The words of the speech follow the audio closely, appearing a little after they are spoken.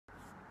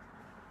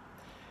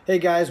Hey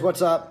guys,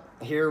 what's up?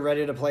 Here,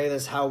 ready to play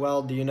this How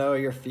Well Do You Know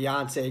Your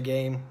Fiance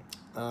game.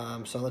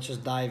 So let's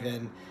just dive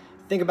in.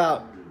 Think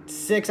about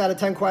 6 out of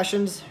 10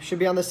 questions should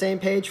be on the same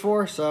page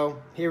for.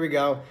 So here we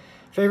go.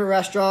 Favorite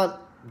restaurant?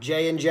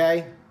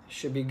 J&J.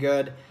 Should be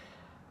good.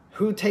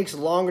 Who takes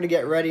longer to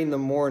get ready in the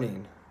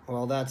morning?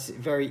 Well, that's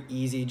very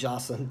easy.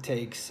 Jocelyn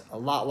takes a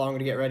lot longer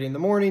to get ready in the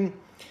morning.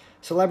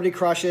 Celebrity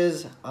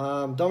crushes.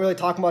 Don't really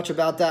talk much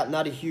about that.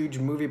 Not a huge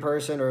movie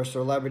person or a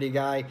celebrity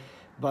guy.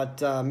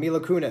 But Mila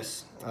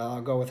Kunis,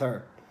 I'll go with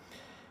her.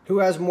 Who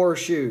has more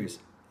shoes?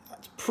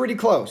 It's pretty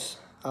close,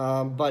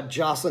 but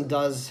Jocelyn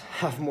does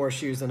have more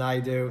shoes than I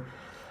do.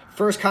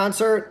 First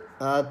concert,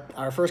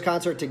 our first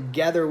concert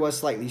together was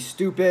Slightly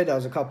Stupid. That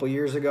was a couple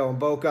years ago in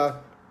Boca.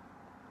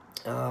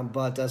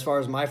 But as far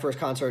as my first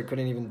concert,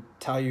 couldn't even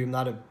tell you. I'm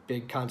not a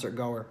big concert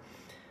goer.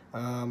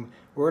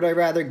 Where would I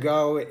rather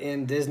go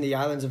in Disney?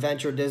 Islands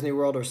Adventure, Disney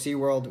World, or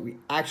SeaWorld? We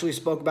actually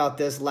spoke about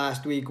this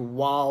last week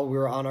while we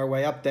were on our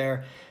way up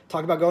there.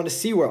 Talked about going to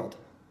SeaWorld.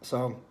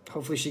 So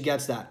hopefully she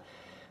gets that.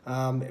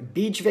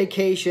 Beach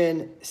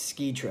vacation,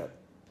 ski trip.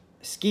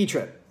 Ski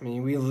trip. I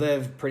mean, we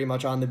live pretty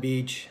much on the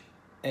beach.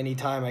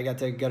 Anytime I get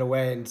to get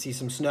away and see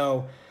some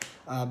snow,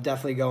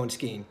 definitely going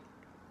skiing.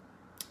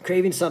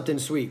 Craving something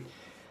sweet.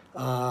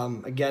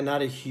 Again,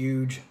 not a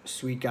huge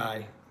sweet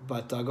guy,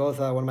 but I'll go with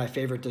one of my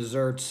favorite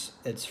desserts.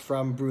 It's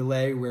from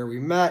Brulee, where we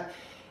met.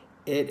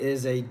 It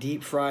is a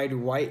deep fried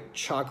white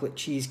chocolate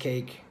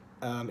cheesecake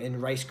in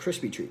Rice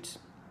Krispie treats.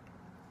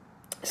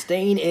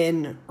 Staying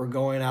in or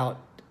going out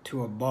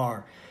to a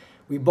bar.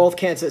 We both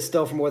can't sit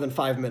still for more than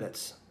 5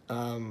 minutes.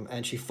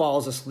 And she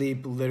falls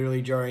asleep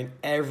literally during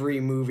every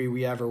movie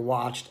we ever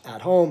watched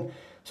at home.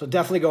 So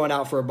definitely going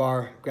out for a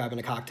bar, grabbing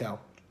a cocktail.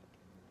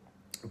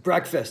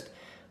 Breakfast.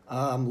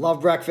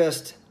 Love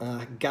breakfast.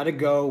 Gotta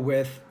go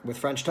with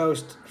French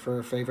toast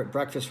for favorite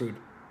breakfast food.